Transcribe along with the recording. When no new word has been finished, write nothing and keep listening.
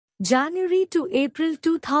January to April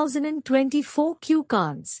 2024 Q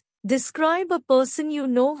cards. Describe a person you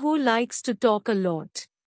know who likes to talk a lot.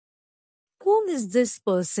 Who is this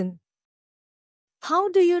person? How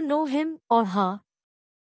do you know him or her?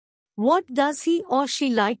 What does he or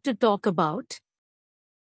she like to talk about?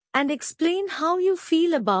 And explain how you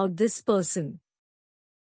feel about this person.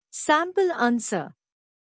 Sample answer.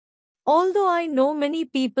 Although I know many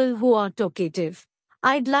people who are talkative,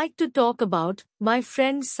 I'd like to talk about my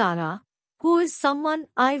friend Sarah, who is someone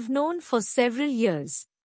I've known for several years.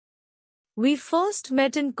 We first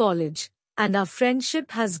met in college, and our friendship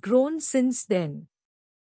has grown since then.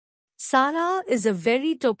 Sarah is a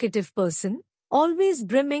very talkative person, always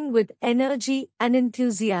brimming with energy and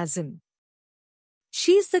enthusiasm.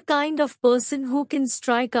 She's the kind of person who can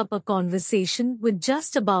strike up a conversation with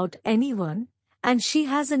just about anyone, and she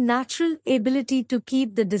has a natural ability to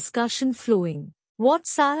keep the discussion flowing. What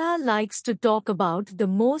Sarah likes to talk about the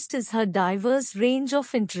most is her diverse range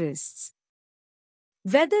of interests.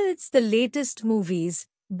 Whether it's the latest movies,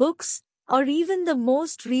 books, or even the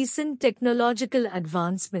most recent technological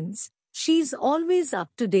advancements, she's always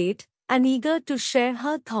up to date and eager to share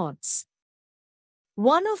her thoughts.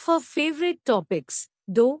 One of her favorite topics,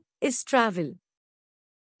 though, is travel.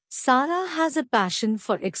 Sarah has a passion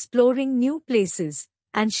for exploring new places,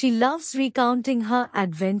 and she loves recounting her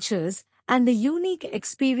adventures and the unique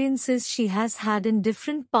experiences she has had in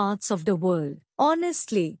different parts of the world.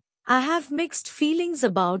 Honestly, I have mixed feelings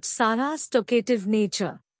about Sarah's talkative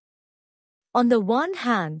nature. On the one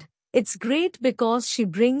hand, it's great because she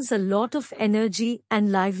brings a lot of energy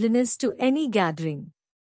and liveliness to any gathering.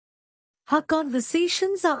 Her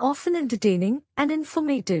conversations are often entertaining and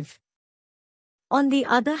informative. On the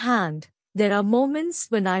other hand, there are moments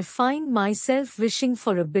when I find myself wishing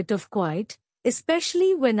for a bit of quiet,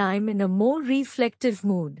 especially when I'm in a more reflective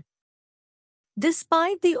mood.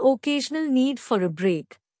 Despite the occasional need for a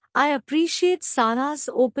break, I appreciate Sarah's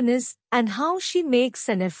openness and how she makes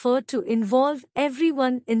an effort to involve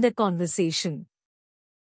everyone in the conversation.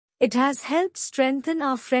 It has helped strengthen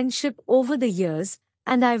our friendship over the years,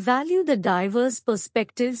 and I value the diverse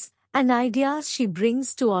perspectives and ideas she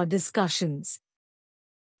brings to our discussions.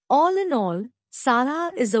 All in all,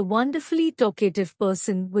 Sarah is a wonderfully talkative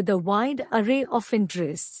person with a wide array of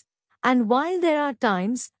interests. And while there are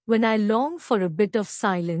times when I long for a bit of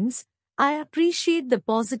silence, I appreciate the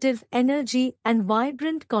positive energy and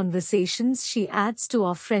vibrant conversations she adds to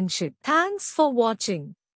our friendship. Thanks for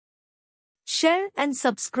watching. Share and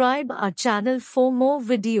subscribe our channel for more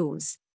videos.